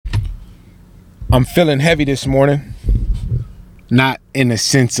I'm feeling heavy this morning, not in the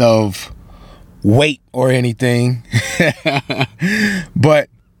sense of weight or anything, but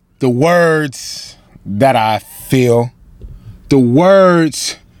the words that I feel, the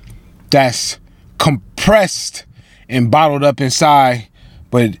words that's compressed and bottled up inside,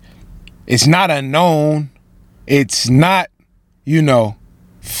 but it's not unknown. It's not,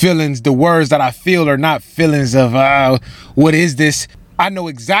 feelings. The words that I feel are not feelings of, what is this? I know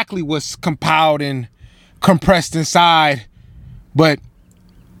exactly what's compiled and compressed inside, but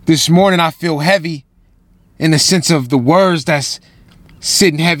this morning I feel heavy in the sense of the words that's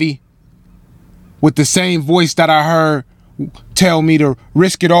sitting heavy with the same voice that I heard tell me to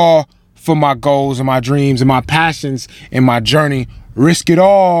risk it all for my goals and my dreams and my passions and my journey. Risk it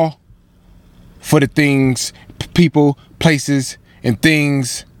all for the things, people, places, and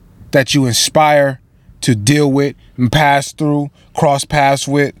things that you inspire to deal with and pass through, cross paths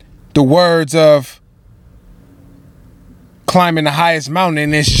with. The words of climbing the highest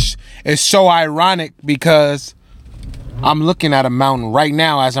mountain is so ironic because I'm looking at a mountain right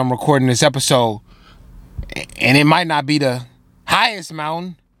now as I'm recording this episode, and it might not be the highest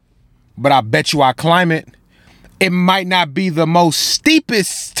mountain, but I bet you I climb it. It might not be the most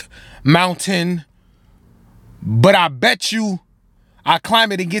steepest mountain, but I bet you I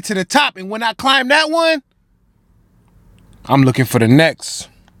climb it and get to the top. And when I climb that one, I'm looking for the next.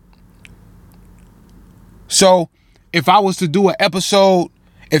 So if I was to do an episode,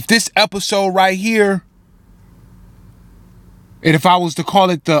 if this episode right here, and if I was to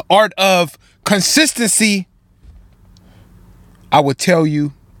call it the art of consistency, I would tell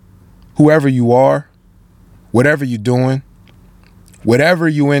you, whoever you are, whatever you're doing, whatever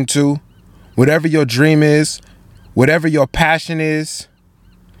you into, whatever your dream is, whatever your passion is,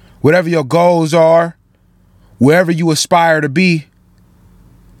 whatever your goals are, wherever you aspire to be,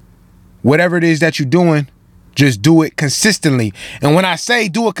 whatever it is that you're doing, just do it consistently. And when I say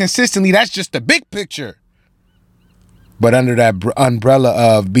do it consistently, that's just the big picture. But under that umbrella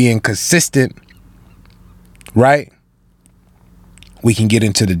of being consistent, right? We can get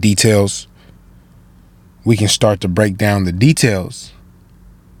into the details. We can start to break down the details.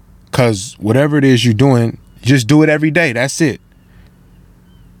 Because whatever it is you're doing, just do it every day. That's it.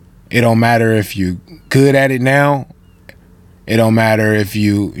 It don't matter if you're good at it now. It don't matter if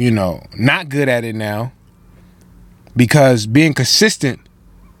you, not good at it now. Because being consistent,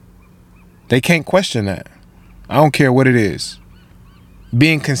 they can't question that. I don't care what it is.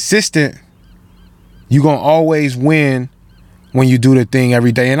 Being consistent, you're going to always win when you do the thing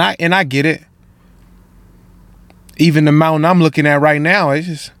every day. And I get it. Even the mountain I'm looking at right now,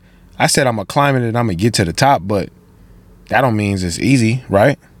 I said I'm going to climb it and I'm going to get to the top, but that don't mean it's easy,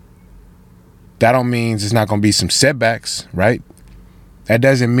 right? That don't mean it's not going to be some setbacks, right? That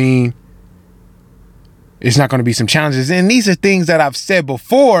doesn't mean it's not going to be some challenges. And these are things that I've said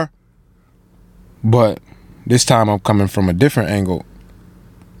before, but this time I'm coming from a different angle.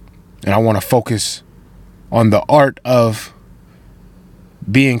 And I want to focus on the art of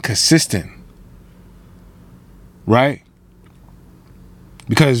being consistent, right?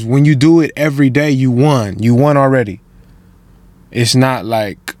 Because when you do it every day, you won. You won already. It's not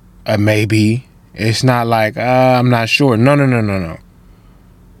like a maybe. It's not like, I'm not sure. No.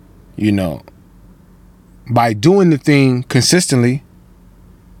 By doing the thing consistently,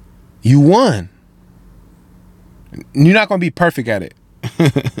 you won. You're not going to be perfect at it.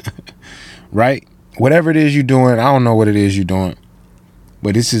 Right? Whatever it is you're doing, I don't know what it is you're doing.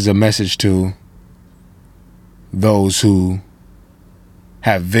 But this is a message to those who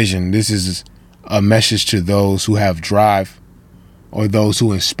have vision. This is a message to those who have drive, or those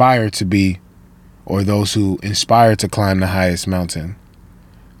who inspire to be, or those who inspire to climb the highest mountain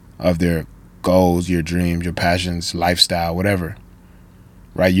of their goals, your dreams, your passions, lifestyle, whatever.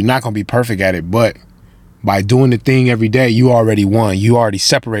 Right? You're not going to be perfect at it, but by doing the thing every day, you already won. You already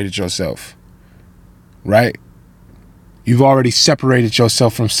separated yourself. Right? You've already separated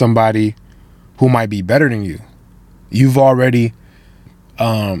yourself from somebody who might be better than you. You've already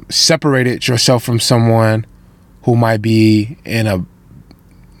separated yourself from someone who might be in a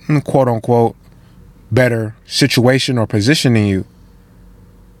quote unquote better situation or position than you,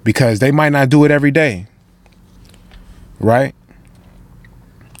 because they might not do it every day. Right?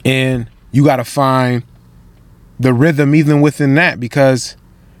 And you got to find the rhythm even within that, because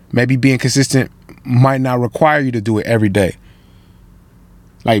maybe being consistent might not require you to do it every day.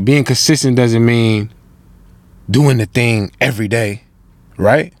 Like, being consistent doesn't mean doing the thing every day,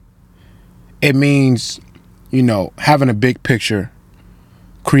 right? It means, having a big picture,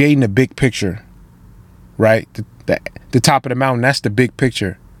 creating a big picture, right? The top of the mountain, that's the big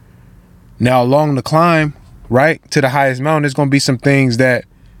picture. Now, along the climb, right, to the highest mountain, there's going to be some things that,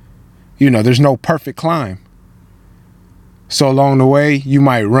 there's no perfect climb. So along the way, you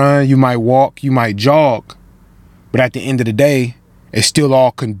might run, you might walk, you might jog. But at the end of the day, it's still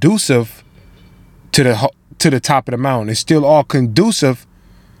all conducive to the top of the mountain. It's still all conducive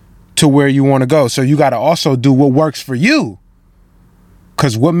to where you want to go. So you got to also do what works for you.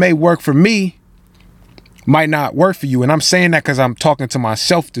 Because what may work for me might not work for you. And I'm saying that because I'm talking to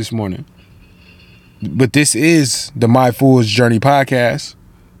myself this morning. But this is the My Fool's Journey podcast.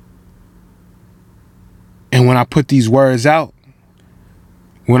 And when I put these words out,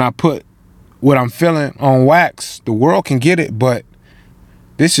 when I put what I'm feeling on wax, the world can get it. But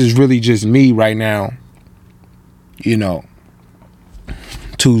this is really just me right now.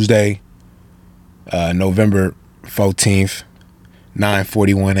 Tuesday, November 14th,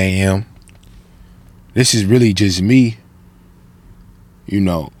 9:41 a.m. This is really just me.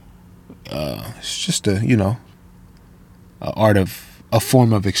 It's just a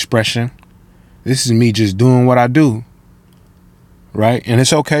form of expression. This is me just doing what I do. Right? And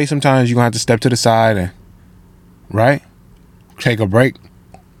it's okay. Sometimes you're going to have to step to the side and, right? Take a break.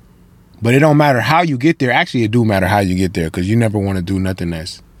 But it don't matter how you get there. Actually, it do matter how you get there, because you never want to do nothing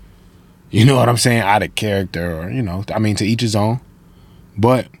that's, you know what I'm saying, out of character or, to each his own.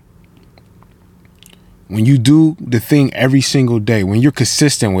 But when you do the thing every single day, when you're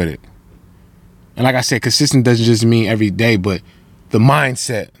consistent with it, and like I said, consistent doesn't just mean every day, but the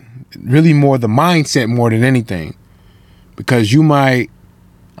mindset, really more the mindset more than anything. Because you might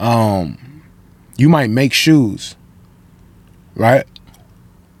make shoes, right?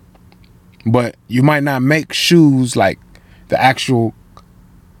 But you might not make shoes like the actual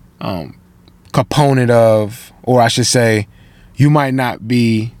component of, or I should say, you might not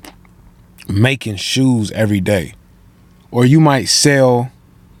be making shoes every day. Or you might sell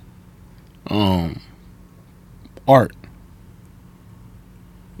art.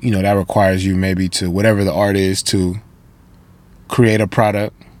 That requires you maybe to, whatever the art is, to create a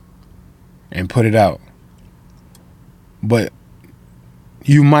product and put it out. But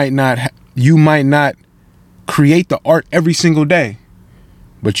you might not create the art every single day,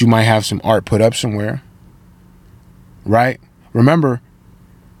 but you might have some art put up somewhere, right? Remember,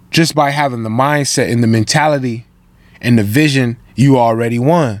 just by having the mindset and the mentality and the vision, you already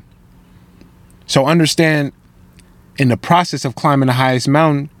won. So understand, in the process of climbing the highest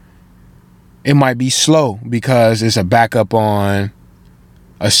mountain, it might be slow because it's a backup on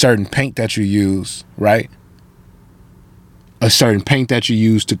a certain paint that you use, right? A certain paint that you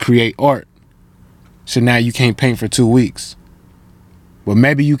use to create art. So now you can't paint for 2 weeks. Well,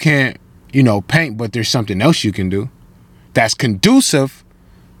 maybe you can't, paint, but there's something else you can do that's conducive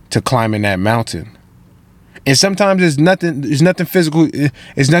to climbing that mountain. And sometimes there's nothing physical.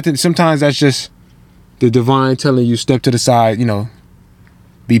 It's nothing. Sometimes that's just the divine telling you, step to the side,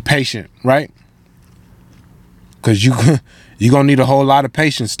 be patient, right? Because you're going to need a whole lot of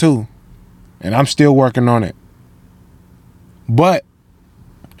patience too. And I'm still working on it. But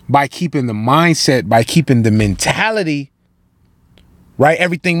by keeping the mindset, by keeping the mentality, right?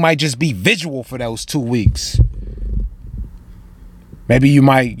 Everything might just be visual for those 2 weeks. Maybe you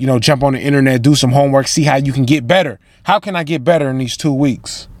might, jump on the internet, do some homework, see how you can get better. How can I get better in these 2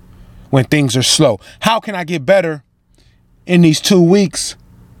 weeks when things are slow? How can I get better in these 2 weeks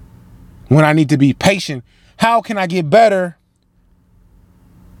when I need to be patient? How can I get better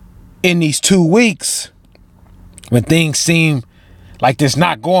in these 2 weeks when things seem like it's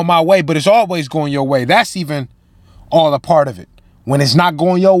not going my way, but it's always going your way? That's even all a part of it. When it's not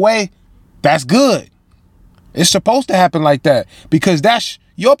going your way, that's good. It's supposed to happen like that because that's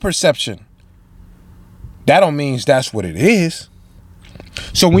your perception. That don't mean that's what it is.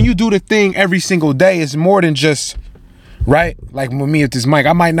 So when you do the thing every single day, it's more than just, right? Like with me at this mic,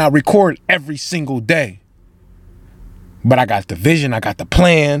 I might not record every single day, but I got the vision, I got the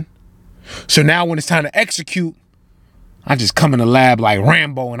plan. So now when it's time to execute, I just come in the lab like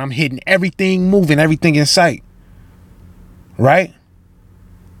Rambo and I'm hitting everything, moving everything in sight, right?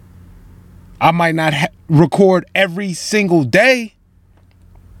 I might not record every single day,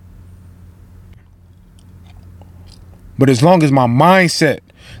 but as long as my mindset,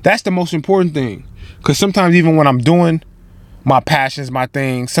 that's the most important thing. Because sometimes even when I'm doing my passions, my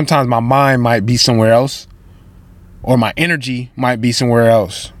things, sometimes my mind might be somewhere else or my energy might be somewhere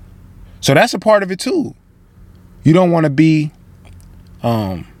else. So that's a part of it too. You don't want to be,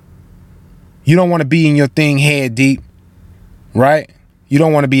 in your thing head deep, right? You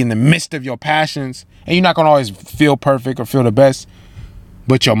don't want to be in the midst of your passions, and you're not going to always feel perfect or feel the best,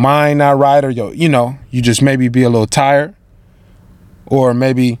 but your mind not right, or you just maybe be a little tired, or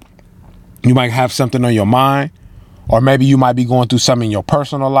maybe You might have something on your mind, or maybe you might be going through something in your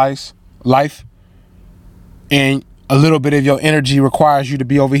personal life, and a little bit of your energy requires you to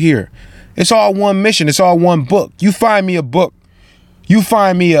be over here. It's all one mission. It's all one book. You find me a book. You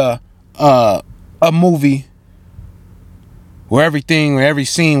find me a movie where every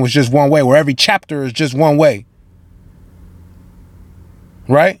scene was just one way, where every chapter is just one way.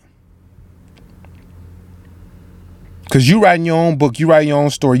 Right? Because you writing your own book, you writing your own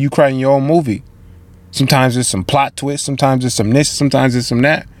story, you writing your own movie. Sometimes it's some plot twist, sometimes it's some this, sometimes it's some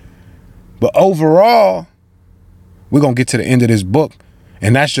that. But overall, we're going to get to the end of this book,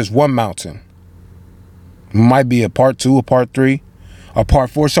 and that's just one mountain. It might be a part 2, a part 3, a part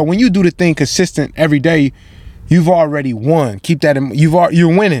 4. So when you do the thing consistent every day, you've already won. Keep that in,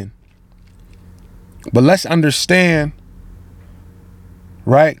 you're winning. But let's understand,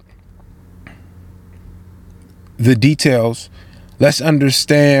 right, the details. Let's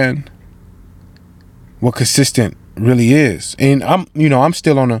understand what consistent really is. And I'm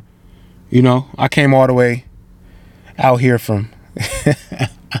still on a, I came all the way out here from,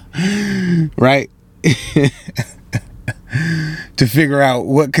 right, to figure out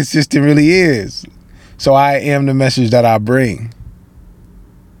what consistent really is. So I am the message that I bring,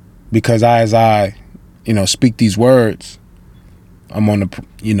 because as I speak these words, I'm on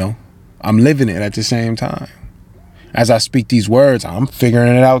the, I'm living it at the same time. As I speak these words, I'm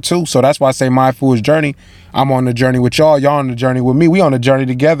figuring it out too. So that's why I say my foolish journey. I'm on the journey with y'all. Y'all on the journey with me. We on the journey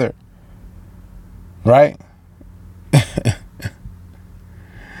together. Right?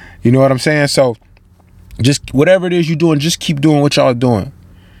 You know what I'm saying? So just whatever it is you're doing, just keep doing what y'all doing.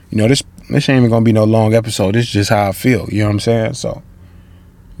 This ain't even gonna be no long episode. This is just how I feel. You know what I'm saying? So,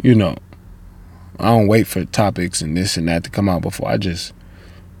 I don't wait for topics and this and that to come out before I just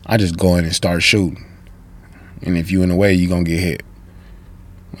go in and start shooting. And if you in the way, you're going to get hit.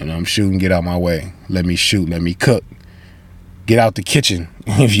 When I'm shooting, get out my way. Let me shoot. Let me cook. Get out the kitchen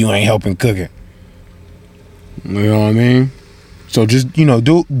if you ain't helping cooking. You know what I mean? So just,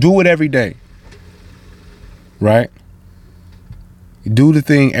 do it every day. Right? Do the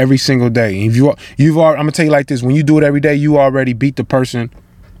thing every single day. If I'm going to tell you like this. When you do it every day, you already beat the person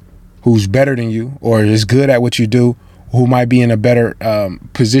who's better than you or is good at what you do, who might be in a better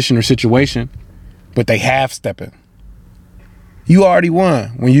position or situation. But they half stepping. You already won.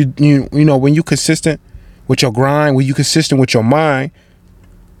 When when you consistent with your grind, when you consistent with your mind,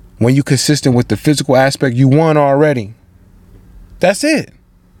 when you consistent with the physical aspect, you won already. That's it.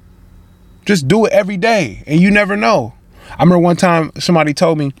 Just do it every day, and you never know. I remember one time somebody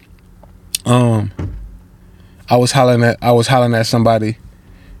told me, I was hollering at somebody,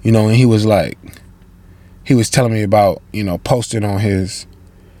 and he was telling me about, posting on his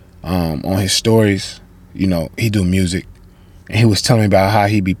stories. He do music, and he was telling me about how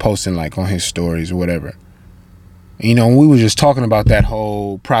he be posting on his stories or whatever. And, we were just talking about that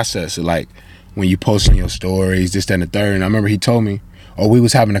whole process of when you post on your stories, this, that, and the third. And I remember he told me, or we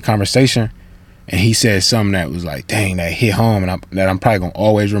was having a conversation, and he said something that was dang, that hit home, and that I'm probably gonna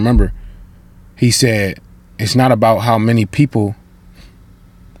always remember. He said, it's not about how many people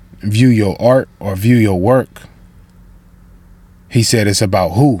view your art or view your work. He said it's about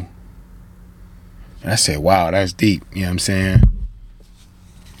who. And I said, wow, that's deep. You know what I'm saying?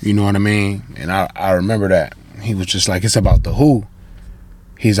 You know what I mean? And I remember that. He was just like, it's about the who.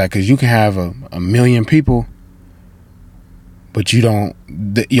 He's like, because you can have a million people, but your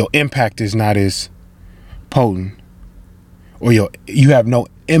impact is not as potent. Or you have no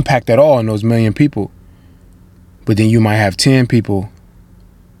impact at all on those million people. But then you might have 10 people.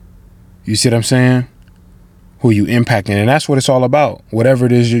 You see what I'm saying? Who you impacting. And that's what it's all about. Whatever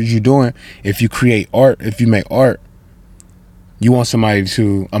it is you're doing, if you create art, if you make art, you want somebody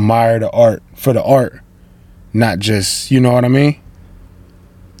to admire the art for the art, not just, you know what I mean?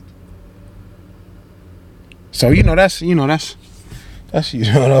 So, that's you know what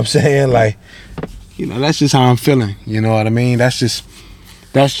I'm saying? That's just how I'm feeling. You know what I mean? That's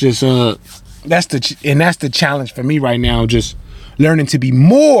the challenge for me right now, just learning to be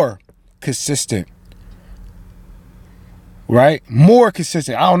more consistent. Right? More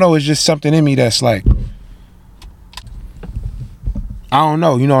consistent. I don't know. It's just something in me that's I don't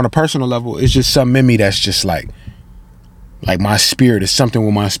know. On a personal level, it's just something in me that's just like my spirit is something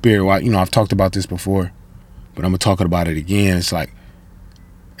with my spirit. I've talked about this before, but I'm talking about it again. It's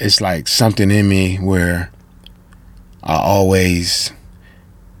like something in me where I always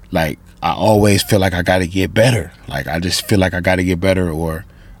feel like I got to get better. I just feel like I got to get better, or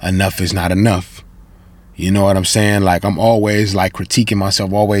enough is not enough. You know what I'm saying? I'm always critiquing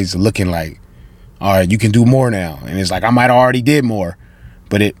myself, always looking all right, you can do more now. And it's I might have already did more,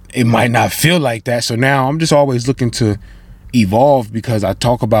 But it might not feel like that. So now I'm just always looking to evolve, because I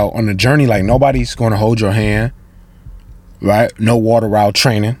talk about on the journey, like, nobody's going to hold your hand, right? No water route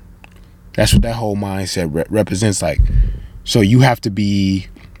training. That's what that whole mindset represents. Like, so you have to be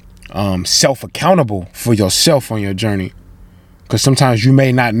self accountable for yourself on your journey, because sometimes you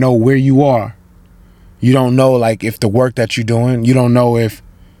may not know where you are. You don't know, like, if the work that you're doing, you don't know if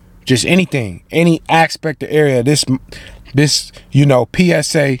just anything, any aspect of area, this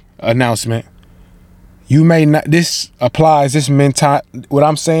PSA announcement, you may not, this applies, this mental, what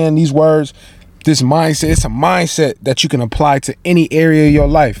I'm saying, these words, this mindset, it's a mindset that you can apply to any area of your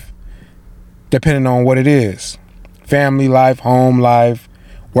life, depending on what it is. Family life, home life,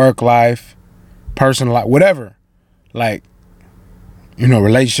 work life, personal life, whatever. Like,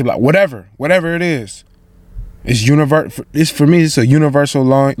 relationship life, whatever it is. It's for me, it's a universal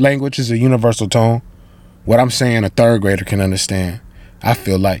language, it's a universal tone. What I'm saying, a third grader can understand. I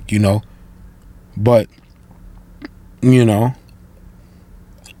feel like, but,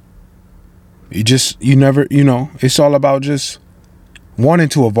 it's all about just wanting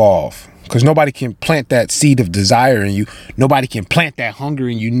to evolve, because nobody can plant that seed of desire in you. Nobody can plant that hunger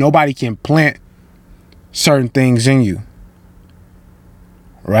in you. Nobody can plant certain things in you,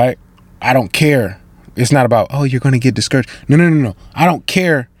 right? I don't care. It's not about, oh, you're going to get discouraged. No. I don't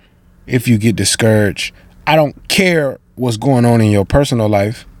care if you get discouraged. I don't care what's going on in your personal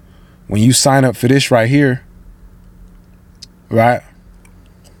life. When you sign up for this right here, right?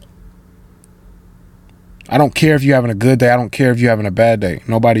 I don't care if you're having a good day. I don't care if you're having a bad day.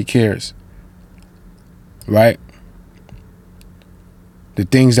 Nobody cares, right? The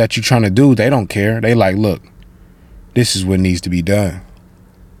things that you're trying to do, they don't care. They like, look, this is what needs to be done.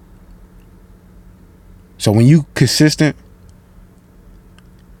 So when you consistent,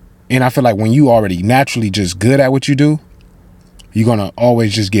 and I feel like when you already naturally just good at what you do, you're going to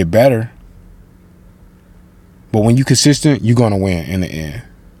always just get better. But when you consistent, you're going to win in the end.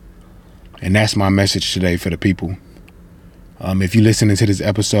 And that's my message today for the people. If you're listening to this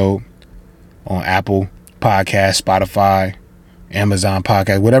episode on Apple Podcast, Spotify, Amazon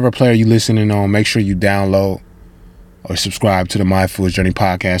Podcast, whatever player you're listening on, make sure you download or subscribe to the Mindful's Journey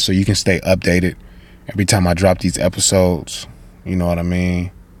podcast so you can stay updated every time I drop these episodes. You know what I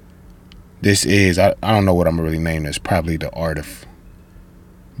mean? This is, I don't know what I'm really naming this. Probably the art of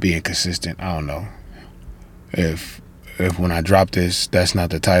being consistent. I don't know. If when I drop this, that's not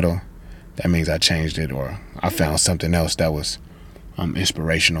the title, that means I changed it, or I found something else that was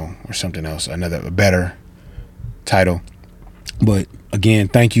inspirational, or something else, a better title. But again,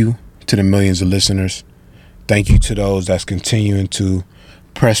 thank you to the millions of listeners. Thank you to those that's continuing to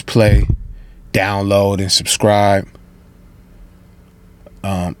press play, download, and subscribe.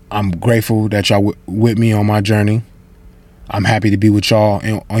 I'm grateful that y'all with me on my journey. I'm happy to be with y'all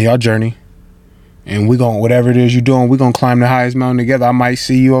on your journey. And we're going, whatever it is you're doing, we're going to climb the highest mountain together. I might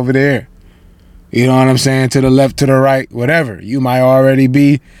see you over there. You know what I'm saying? To the left, to the right, whatever. You might already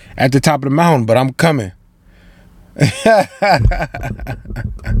be at the top of the mountain, but I'm coming.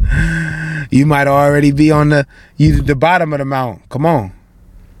 You might already be on the bottom of the mountain. Come on.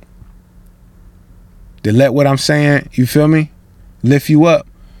 To let what I'm saying, you feel me, lift you up.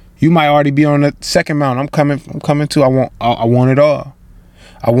 You might already be on the second mountain. I'm coming too. I want it all.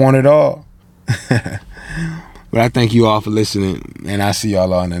 I want it all. But I thank you all for listening, and I'll see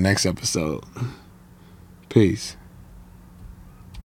y'all on the next episode. Peace.